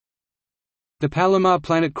The Palomar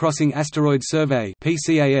Planet-Crossing Asteroid Survey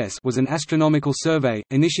 (PCAS) was an astronomical survey,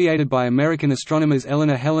 initiated by American astronomers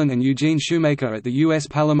Eleanor Helen and Eugene Shoemaker at the U.S.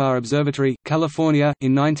 Palomar Observatory, California,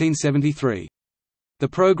 in 1973. The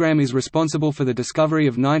program is responsible for the discovery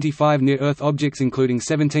of 95 near-Earth objects including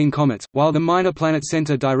 17 comets, while the Minor Planet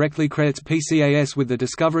Center directly credits PCAS with the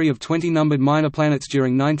discovery of 20 numbered minor planets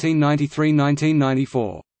during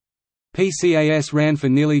 1993–1994. PCAS ran for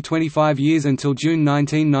nearly 25 years until June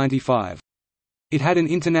 1995. It had an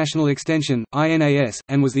international extension, INAS,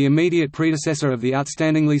 and was the immediate predecessor of the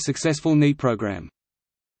outstandingly successful NEAT program.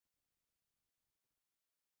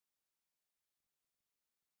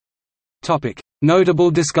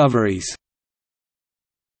 Notable discoveries.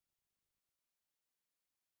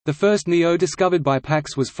 The first NEO discovered by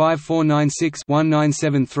PAX was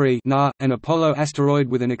 5496-1973 Na, an Apollo asteroid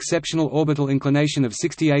with an exceptional orbital inclination of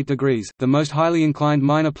 68 degrees, the most highly inclined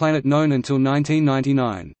minor planet known until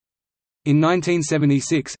 1999. In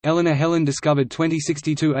 1976, Eleanor Helen discovered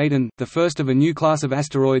 2062 Aten, the first of a new class of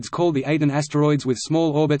asteroids called the Aten asteroids with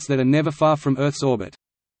small orbits that are never far from Earth's orbit.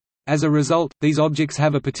 As a result, these objects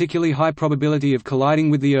have a particularly high probability of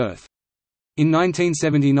colliding with the Earth. In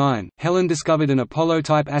 1979, Helen discovered an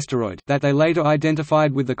Apollo-type asteroid that they later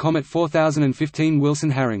identified with the comet 4015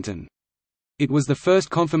 Wilson-Harrington. It was the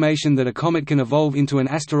first confirmation that a comet can evolve into an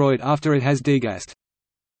asteroid after it has degassed.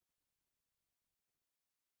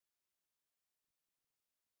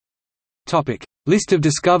 List of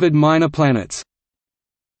discovered minor planets.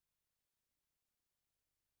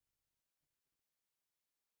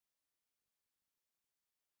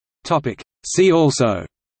 See also: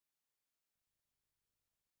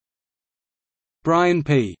 Brian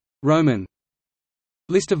P. Roman.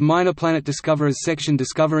 List of minor planet discoverers section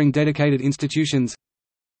discovering dedicated institutions.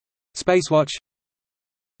 Spacewatch.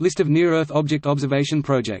 List of near-Earth object observation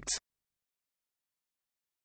projects.